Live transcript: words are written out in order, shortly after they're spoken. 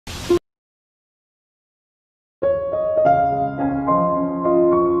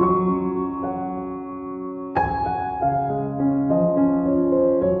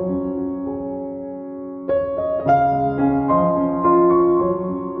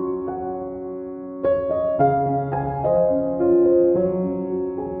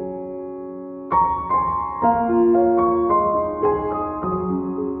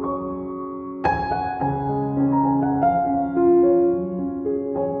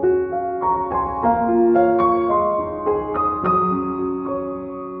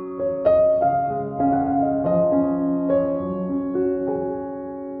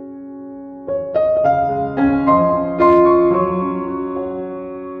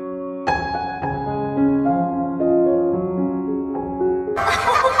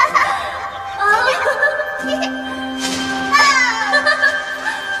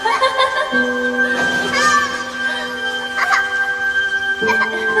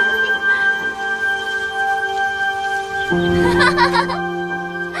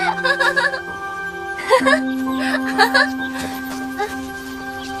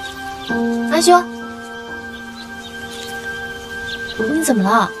阿修，你怎么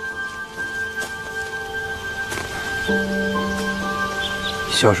了？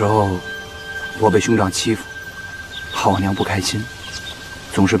小时候，我被兄长欺负，怕我娘不开心，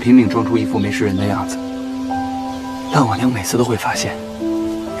总是拼命装出一副没事人的样子。但我娘每次都会发现，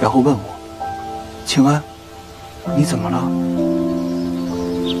然后问我：“庆安，你怎么了？”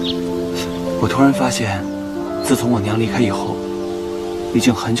我突然发现，自从我娘离开以后，已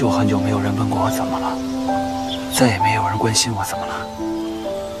经很久很久没有人问过我怎么了，再也没有人关心我怎么了。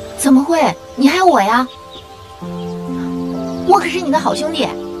怎么会？你还有我呀！我可是你的好兄弟。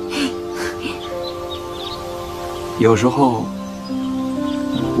有时候，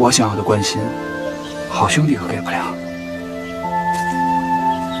我想要的关心，好兄弟可给不了。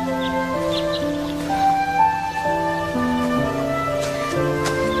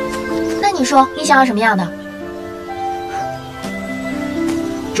那你说，你想要什么样的？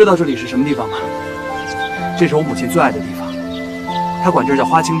知道这里是什么地方吗？这是我母亲最爱的地方，她管这叫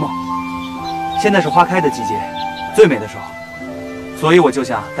花清梦。现在是花开的季节，最美的时候，所以我就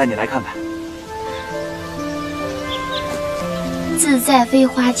想带你来看看。自在飞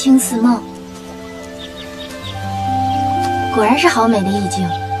花轻似梦，果然是好美的意境。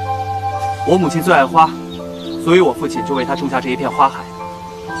我母亲最爱花，所以我父亲就为她种下这一片花海。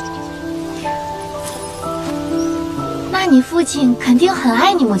那你父亲肯定很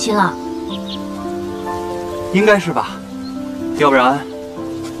爱你母亲了。应该是吧，要不然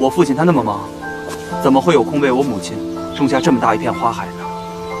我父亲他那么忙，怎么会有空为我母亲种下这么大一片花海呢？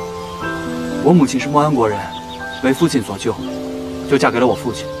我母亲是莫安国人，为父亲所救，就嫁给了我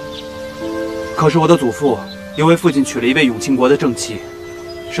父亲。可是我的祖父又为父亲娶了一位永庆国的正妻，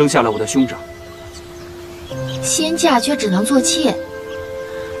生下了我的兄长。先嫁却只能做妾，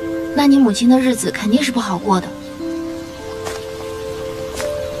那你母亲的日子肯定是不好过的。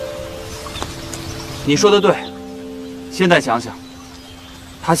你说的对，现在想想，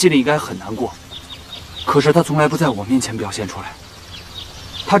他心里应该很难过，可是他从来不在我面前表现出来，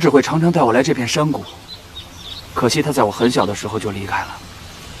他只会常常带我来这片山谷。可惜他在我很小的时候就离开了，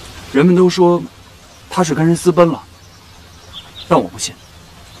人们都说他是跟人私奔了，但我不信，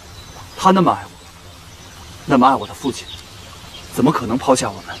他那么爱我，那么爱我的父亲，怎么可能抛下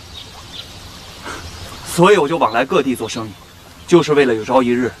我们？所以我就往来各地做生意，就是为了有朝一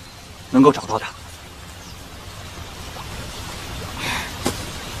日能够找到他。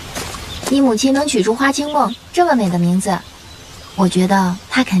你母亲能取出花清梦这么美的名字，我觉得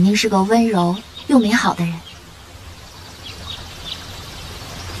她肯定是个温柔又美好的人。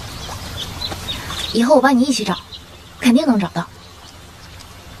以后我帮你一起找，肯定能找到。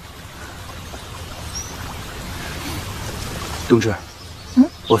冬至，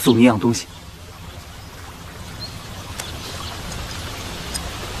我送你一样东西。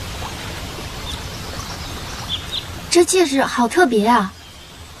这戒指好特别啊！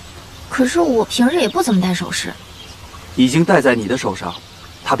可是我平日也不怎么戴首饰。已经戴在你的手上，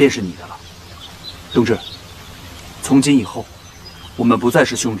它便是你的了。冬至，从今以后，我们不再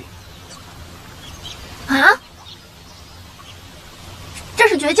是兄弟。啊？这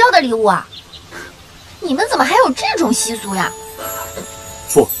是绝交的礼物啊！你们怎么还有这种习俗呀？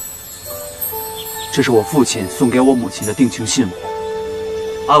不，这是我父亲送给我母亲的定情信物。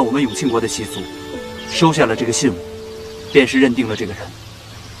按我们永庆国的习俗，收下了这个信物，便是认定了这个人。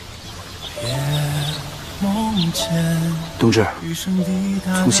冬至，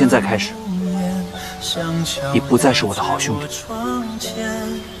从现在开始，你不再是我的好兄弟，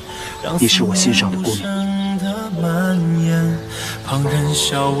你是我心上的姑娘。旁人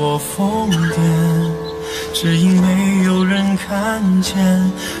笑我疯癫，只因没有人看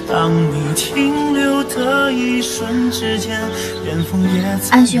见。当你停留的一瞬之间，连风也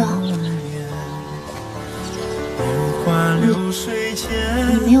安兄，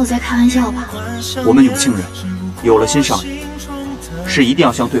你没有在开玩笑吧？我们永庆人有了心上人，是一定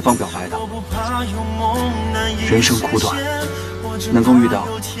要向对方表白的。人生苦短，能够遇到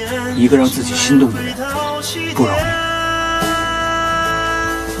一个让自己心动的人不容易。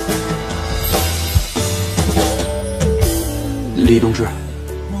李冬至，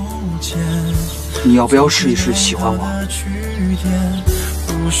你要不要试一试喜欢我？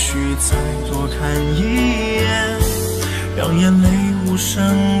不需再多看一眼，让眼泪无声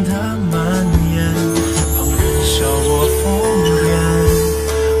的蔓延。旁人笑我疯癫，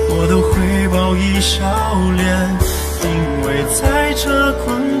我都会报以笑脸，因为在这滚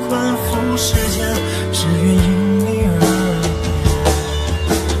滚浮世间，只愿因你而变。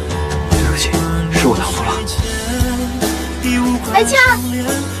对不起，是我唐突了。来枪！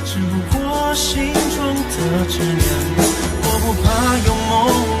只不过心中的执念，我不怕有梦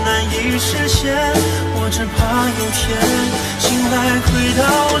难以实现，我只怕有天醒来回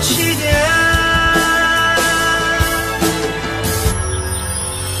到起点。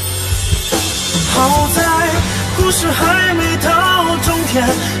好在故事还没到终点，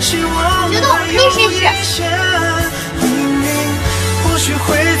希望还有一线。命运或许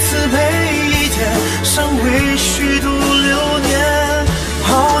会慈悲一点，尚未虚度流年。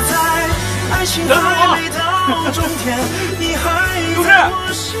好在爱情还没到终点，你还在我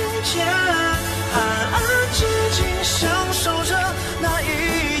心间，安安静静享受着那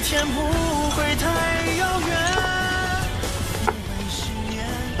一天不会太遥远。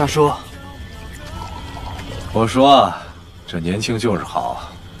大叔，我说，这年轻就是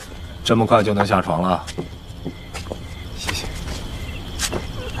好，这么快就能下床了。谢谢。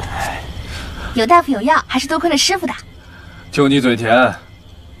有大夫有药，还是多亏了师傅的。就你嘴甜，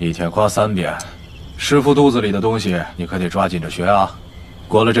一天夸3遍。师傅肚子里的东西，你可得抓紧着学啊。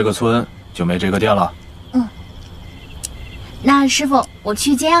过了这个村，就没这个店了。嗯。那师傅，我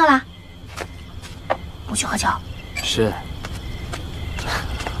去煎药啦。不许喝酒。是。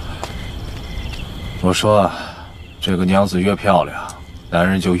我说，这个娘子越漂亮，男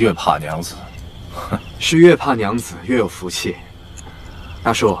人就越怕娘子。是越怕娘子越有福气。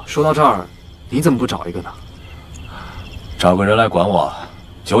大叔，说到这儿，你怎么不找一个呢？找个人来管我，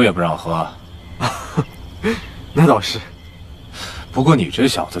酒也不让喝。那倒是。不过你这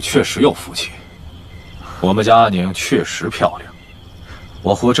小子确实有福气。我们家阿宁确实漂亮。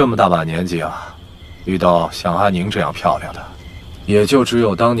我活这么大把年纪啊，遇到像阿宁这样漂亮的，也就只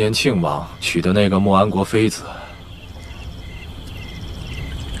有当年庆王娶的那个穆安国妃子。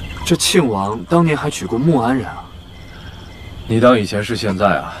这庆王当年还娶过穆安人啊？你当以前是现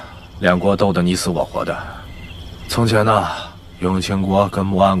在啊？两国斗得你死我活的。从前呢，永庆国跟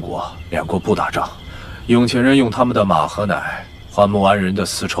穆安国两国不打仗，永庆人用他们的马和奶换穆安人的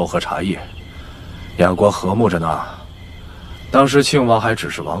丝绸和茶叶，两国和睦着呢。当时庆王还只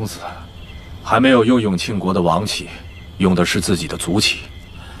是王子，还没有用永庆国的王旗，用的是自己的族旗。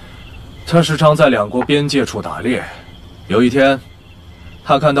他时常在两国边界处打猎。有一天，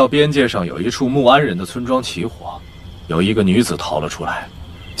他看到边界上有一处穆安人的村庄起火，有一个女子逃了出来，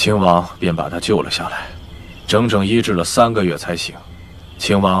庆王便把她救了下来，整整医治了3个月才醒。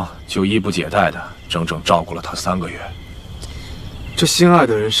庆王就衣不解带的整整照顾了她3个月。这心爱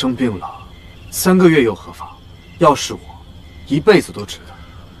的人生病了，3个月又何妨？要是我，一辈子都值得。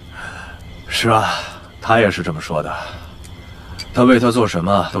是啊，他也是这么说的。他为他做什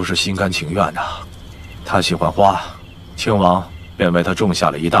么都是心甘情愿的。他喜欢花，庆王便为他种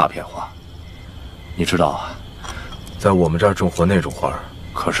下了一大片花。你知道啊，在我们这儿种活那种花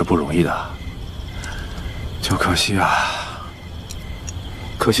可是不容易的。就可惜啊。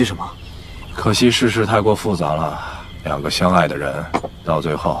可惜什么？可惜世事太过复杂了，两个相爱的人到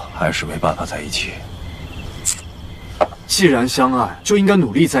最后还是没办法在一起。既然相爱，就应该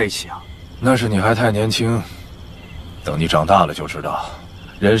努力在一起啊。那是你还太年轻，等你长大了就知道，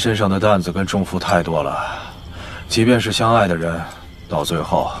人身上的担子跟重负太多了，即便是相爱的人，到最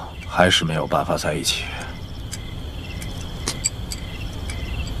后还是没有办法在一起。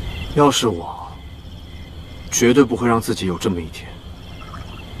要是我，绝对不会让自己有这么一天。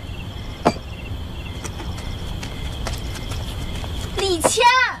李谦，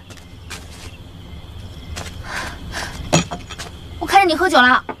我看见你喝酒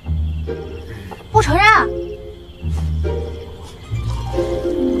了。不承认？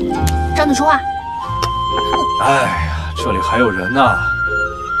张嘴说话！哎呀，这里还有人呢！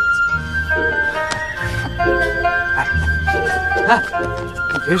哎，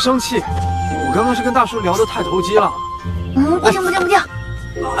你别生气，我刚刚是跟大叔聊得太投机了。不听不听不听！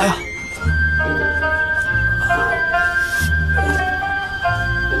哎呀，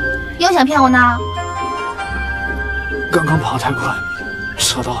又想骗我呢？刚刚跑太快，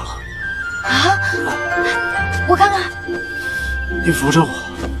扯到了。啊！我看看，你扶着我，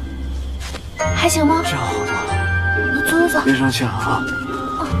还行吗？这样好多了。走走走，别生气了啊！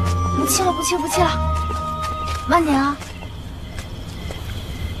不气了，不气了，不气了，慢点啊！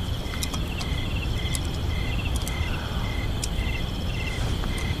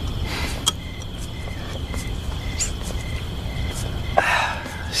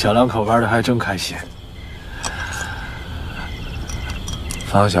小两口玩的还真开心。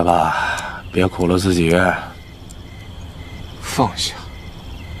放下吧，别苦了自己。放下，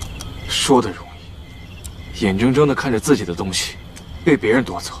说的容易，眼睁睁的看着自己的东西被别人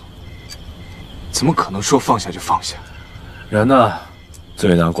夺走，怎么可能说放下就放下？人呢，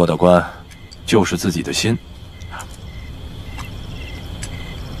最难过的关就是自己的心。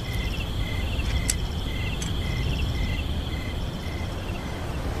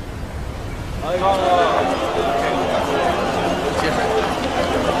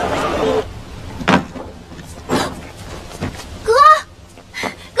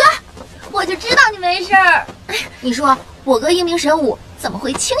没事儿。你说我哥英明神武，怎么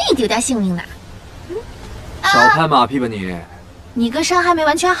会轻易丢掉性命呢？少拍马屁吧你！你哥伤还没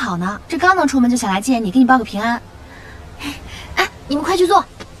完全好呢，这刚能出门就想来见你，给你报个平安。哎，你们快去做，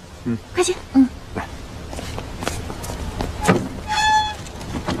快去，来，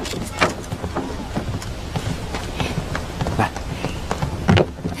来，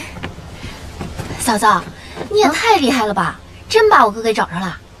嫂嫂，你也太厉害了吧，真把我哥给找着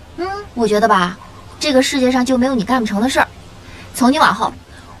了。我觉得吧，这个世界上就没有你干不成的事儿。从今往后，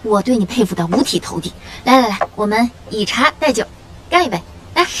我对你佩服的五体投地。来来来，我们以茶代酒，干一杯！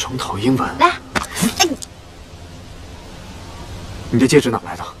来，双头鹰吻。来，哎，你这戒指哪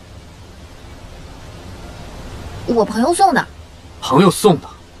来的？我朋友送的。朋友送的？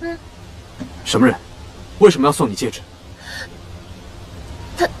什么人？为什么要送你戒指？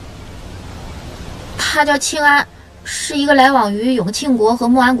他叫庆安，是一个来往于永庆国和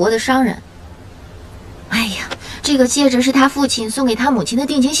穆安国的商人。哎呀，这个戒指是他父亲送给他母亲的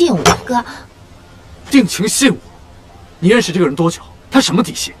定情信物。哥，定情信物？你认识这个人多久？他什么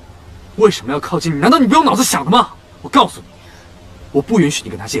底细？为什么要靠近你？难道你不用脑子想的吗？我告诉你，我不允许你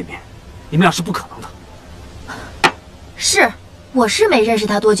跟他见面，你们俩是不可能的。是，我是没认识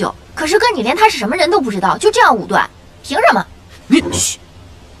他多久，可是哥，你连他是什么人都不知道，就这样武断，凭什么？你嘘，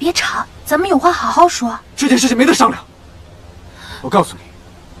别吵，咱们有话好好说。这件事情没得商量。我告诉你，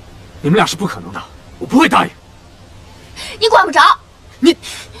你们俩是不可能的，我不会答应。你管不着。你，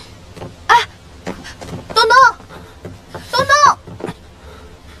哎，东东，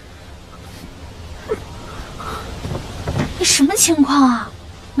你什么情况啊？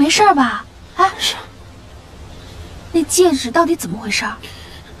没事吧？哎，是。那戒指到底怎么回事？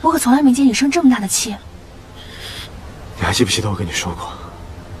我可从来没见你生这么大的气。你还记不记得我跟你说过，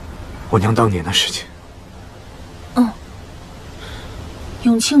我娘当年的事情？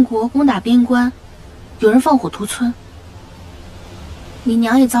永庆国攻打边关，有人放火屠村，你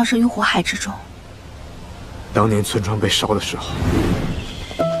娘也葬身于火海之中。当年村庄被烧的时候，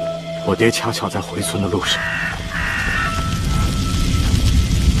我爹恰巧在回村的路上。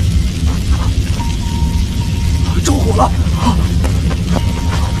着火了！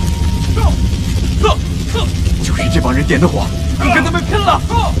就是这帮人点的火，你跟他们拼了！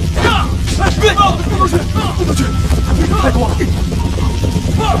不能去，不能去，太多了！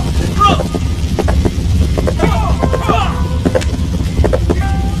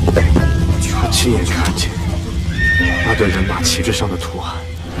我亲眼看见那对人马旗帜上的图案。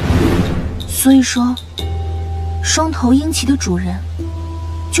所以说，双头鹰旗的主人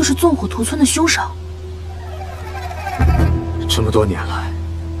就是纵火屠村的凶手。这么多年来，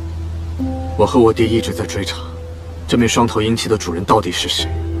我和我爹一直在追查这面双头鹰旗的主人到底是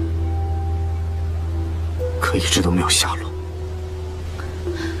谁，可一直都没有下落。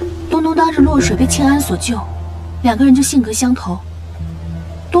东东当着落水被庆安所救，两个人就性格相投。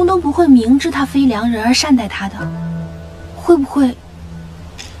东东不会明知他非良人而善待他的，会不会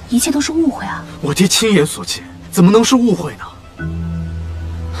一切都是误会啊？我爹亲眼所见，怎么能是误会呢？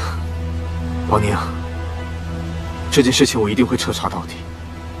王宁，这件事情我一定会彻查到底。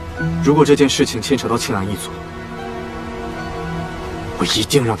如果这件事情牵扯到庆安一族，我一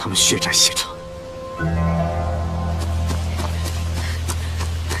定让他们血债血偿。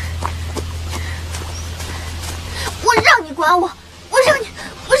我让你管我，我让你，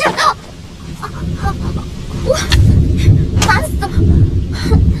我烦死了！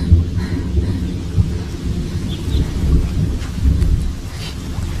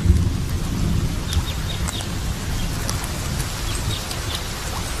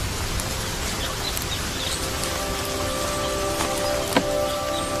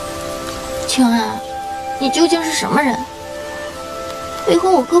庆安，你究竟是什么人？为何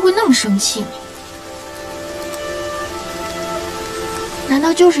我哥会那么生气？难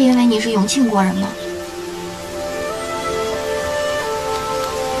道就是因为你是永庆国人吗？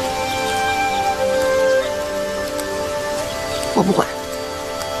我不管，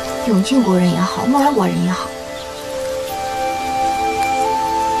永庆国人也好，莫安国人也好，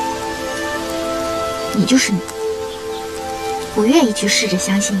你就是你，我愿意去试着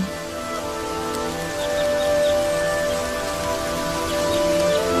相信你。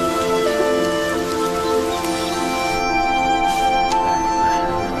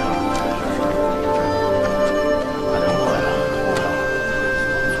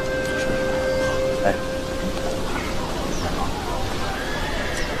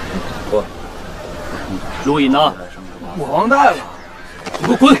录影呢？我忘带了，你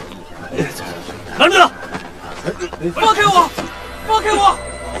给我滚！拦住他！放开我！放开我！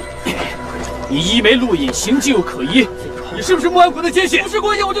你一没录影，行径又可疑，你是不是穆安国的奸细？不是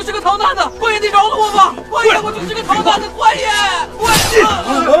官爷，我就是个逃难的。官爷，你饶了我吧！官爷，我就是个逃难的。官爷，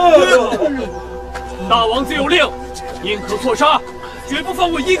大王自有令，宁可错杀，绝不放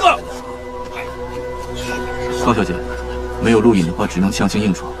过一个。高小姐，没有录影的话，只能强行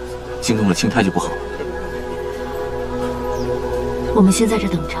硬闯，惊动了青太就不好。我们先在这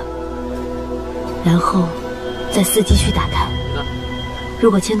等着，然后再伺机去打探。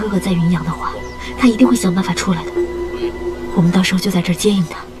如果千哥哥在云阳的话，他一定会想办法出来的。我们到时候就在这儿接应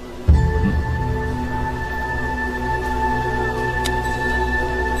他。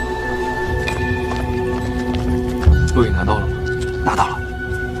录影拿到了吗？拿到了。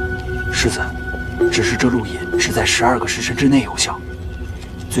世子，只是这录影只在12个时辰之内有效，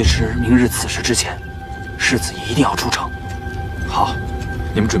最迟明日此时之前，世子一定要出城。好，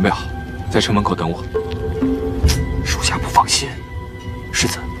你们准备好，在城门口等我。属下不放心。世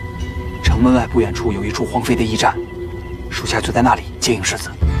子，城门外不远处有一处荒废的驿站，属下就在那里接应世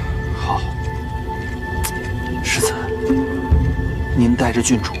子。好。世子，您带着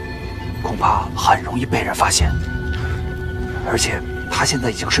郡主，恐怕很容易被人发现。而且他现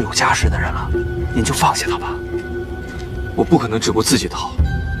在已经是有家室的人了，您就放下他吧。我不可能只顾自己逃，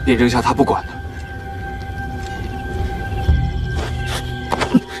便扔下他不管的。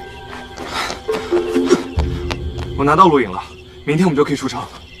我拿到录影了，明天我们就可以出城。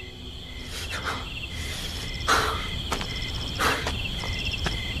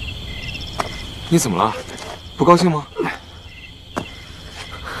你怎么了？不高兴吗？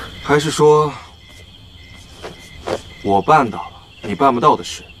还是说我办到了你办不到的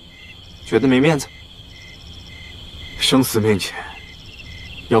事，觉得没面子？生死面前，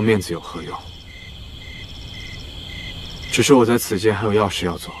要面子有何用？只是我在此间还有要事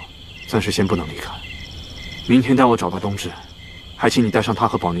要做，暂时先不能离开。明天待我找到冬至，还请你带上他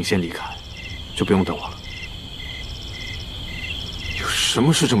和宝宁先离开，就不用等我了。有什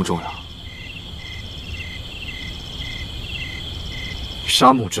么事这么重要？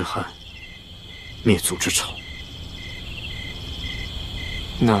杀母之恨，灭族之仇。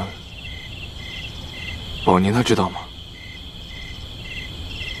那宝宁他知道吗？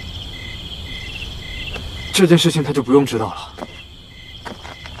这件事情他就不用知道了。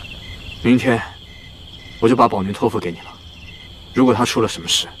明天我就把宝宁托付给你了。如果他出了什么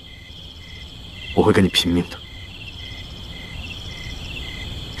事，我会跟你拼命的。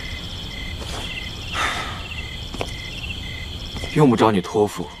用不着你托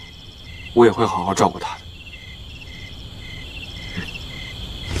付，我也会好好照顾他的。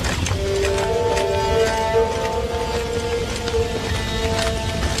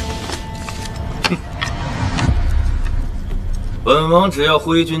本王只要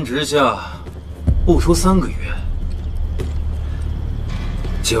挥军直下，不出3个月，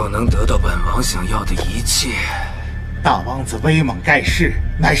就能得到本王想要的一切。大王子威猛盖世，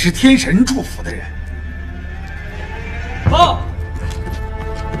乃是天神祝福的人。报！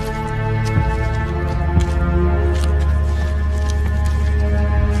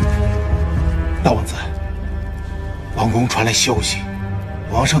大王子，王宫传来消息，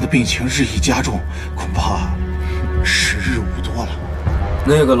皇上的病情日益加重，恐怕时日无多了。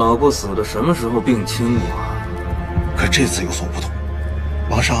那个老不死的什么时候病轻过？可这次有所不同，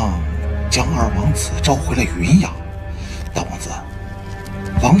皇上将2王子召回了云阳。大王子，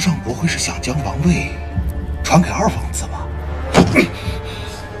皇上不会是想将王位传给2王子吧？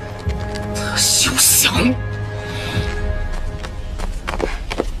他休想！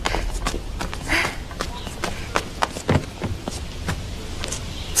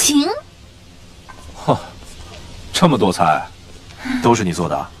请。嚯，这么多菜，都是你做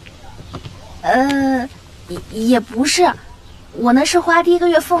的？也不是，我那是花第1个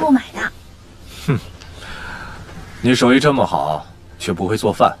月俸禄买的。哼，你手艺这么好，却不会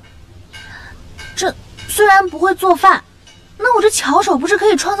做饭。这虽然不会做饭，那我这巧手不是可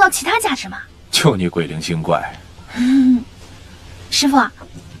以创造其他价值吗？就你鬼灵精怪。师傅，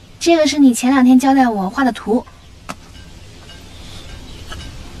这个是你前2天交代我画的图。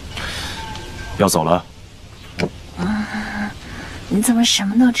要走了？你怎么什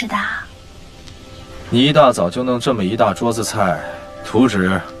么都知道？你一大早就弄这么一大桌子菜，图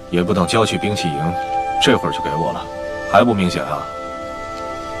纸也不等交去兵器营，这会儿就给我了，还不明显啊？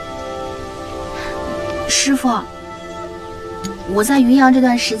师傅，我在云阳这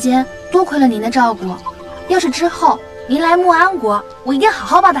段时间多亏了您的照顾，要是之后您来穆安国，我一定好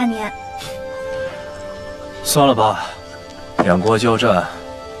好报答您。算了吧，2国交战，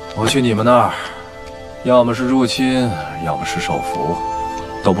我去你们那儿，要么是入侵，要么是受俘，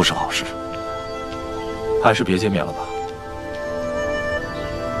都不是好事。还是别见面了吧。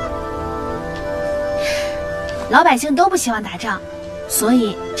老百姓都不希望打仗，所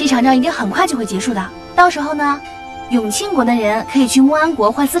以这场仗一定很快就会结束的。到时候呢，永庆国的人可以去穆安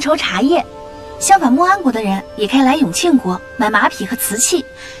国换丝绸茶叶，相反穆安国的人也可以来永庆国买马匹和瓷器。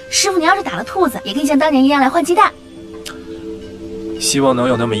师傅，你要是打了兔子，也可以像当年一样来换鸡蛋。希望能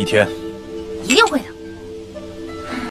有那么一天。一定会的。